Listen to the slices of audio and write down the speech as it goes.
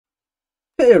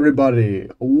Hey everybody,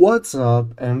 what's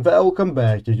up and welcome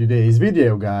back to today's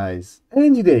video guys.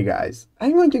 And today guys,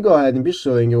 I'm going to go ahead and be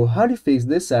showing you how to fix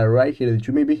this error right here that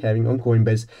you may be having on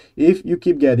Coinbase if you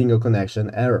keep getting a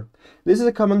connection error. This is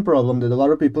a common problem that a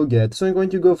lot of people get, so I'm going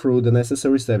to go through the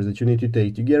necessary steps that you need to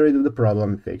take to get rid of the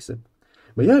problem and fix it.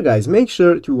 But yeah guys, make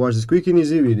sure to watch this quick and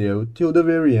easy video till the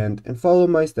very end and follow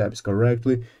my steps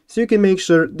correctly so you can make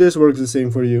sure this works the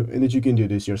same for you and that you can do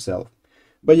this yourself.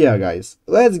 But yeah guys,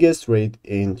 let's get straight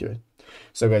into it.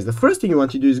 So guys, the first thing you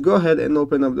want to do is go ahead and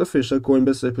open up the official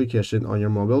Coinbase application on your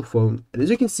mobile phone. And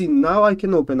as you can see, now I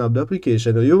can open up the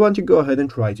application and you want to go ahead and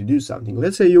try to do something.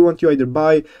 Let's say you want to either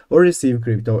buy or receive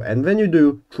crypto, and when you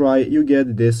do try, you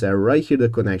get this error right here, the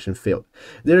connection failed.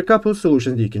 There are a couple of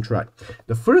solutions that you can try.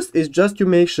 The first is just to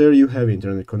make sure you have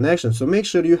internet connection. So make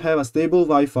sure you have a stable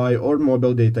Wi-Fi or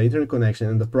mobile data internet connection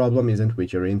and the problem isn't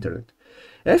with your internet.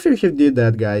 After you have did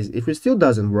that guys, if it still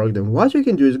doesn't work, then what you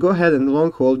can do is go ahead and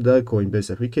long hold the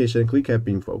Coinbase application, click app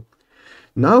info.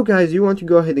 Now guys, you want to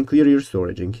go ahead and clear your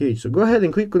storage and cache. So go ahead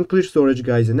and click on clear storage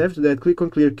guys, and after that click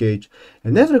on clear cache.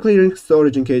 And after clearing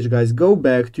storage and cache guys, go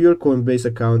back to your Coinbase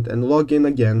account and log in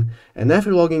again. And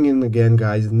after logging in again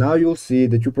guys, now you'll see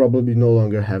that you probably no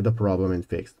longer have the problem and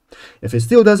fixed. If it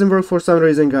still doesn't work for some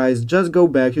reason guys, just go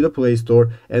back to the Play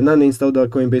Store and uninstall the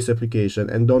Coinbase application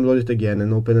and download it again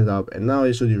and open it up, and now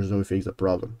it should usually fix the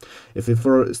problem. If it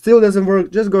still doesn't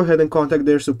work, just go ahead and contact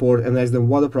their support and ask them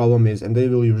what the problem is, and they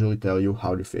will usually tell you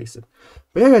how to fix it.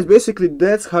 But yeah guys, basically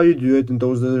that's how you do it, and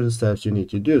those are the steps you need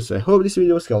to do. So I hope this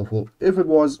video was helpful. If it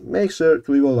was, make sure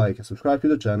to leave a like and subscribe to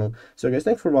the channel. So guys,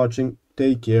 thanks for watching,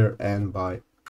 take care and bye.